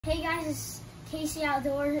Hey guys, it's Casey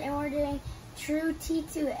Outdoors, and we're doing true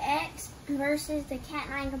T2x versus the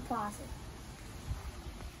CAT9 Composite.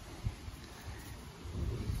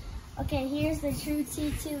 Okay, here's the true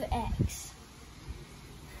T2x.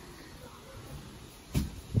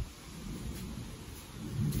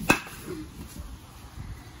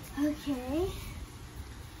 Okay.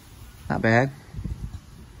 Not bad.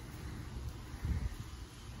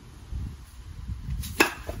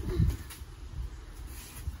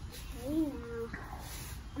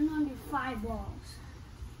 I'm gonna do 5 balls.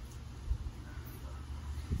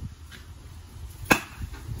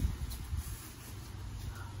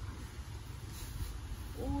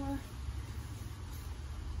 Four.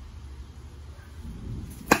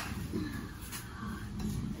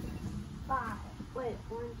 Five. Wait,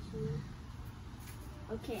 1, 2.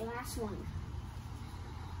 Okay, last one.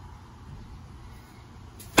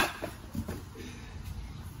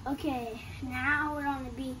 Okay, now we're gonna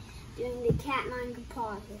be doing the CAT9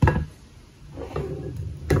 Composite.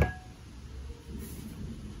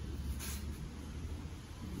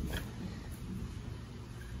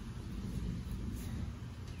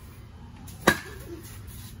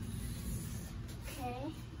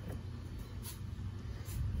 Okay.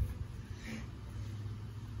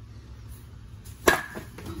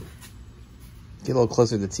 Get a little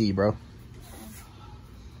closer to the tee, bro.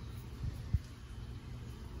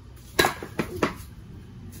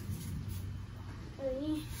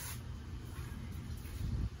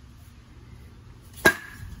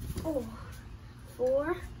 Oh,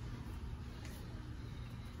 4.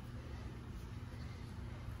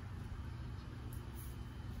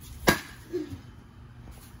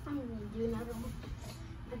 I'm gonna do another one.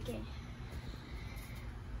 Okay.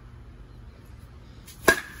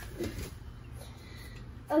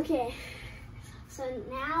 Okay. So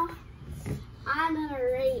now I'm gonna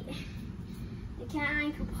rate the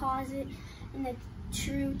CAT9 Composite and the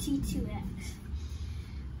true T2x.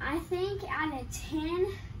 I think out of 10,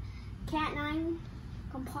 CAT9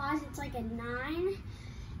 Composite's like a 9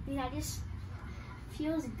 because I just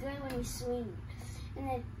feels good when you swing.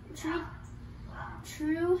 And the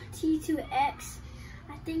true T2x,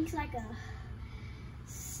 I think it's like a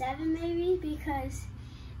 7 maybe because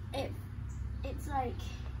it's like,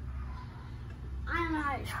 I don't know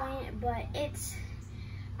how to explain it, but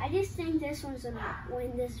I just think this one's gonna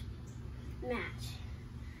win this match.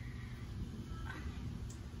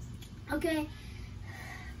 Okay,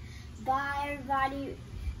 bye everybody.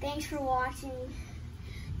 Thanks for watching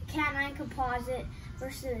CAT9 Composite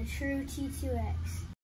versus the true T2x.